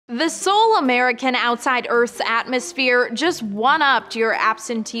The sole American outside Earth's atmosphere just one-upped your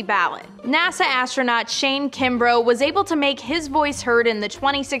absentee ballot. NASA astronaut Shane Kimbrough was able to make his voice heard in the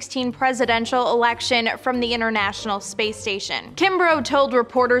 2016 presidential election from the International Space Station. Kimbrough told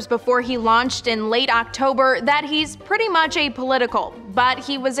reporters before he launched in late October that he's pretty much apolitical, but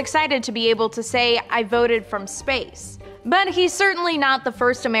he was excited to be able to say, "I voted from space." But he's certainly not the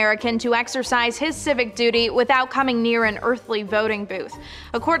first American to exercise his civic duty without coming near an earthly voting booth.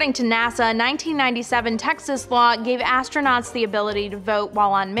 According to NASA, a 1997 Texas law gave astronauts the ability to vote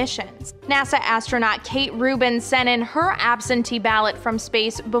while on missions. NASA astronaut Kate Rubin sent in her absentee ballot from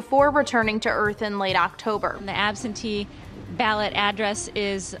space before returning to Earth in late October. The absentee ballot address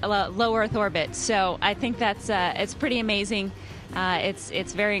is low Earth orbit, so I think that's it's pretty amazing.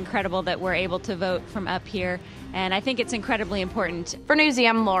 It's very incredible that we're able to vote from up here, and I think it's incredibly important. For Newsy,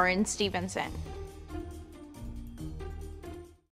 I'm Lauren Stevenson.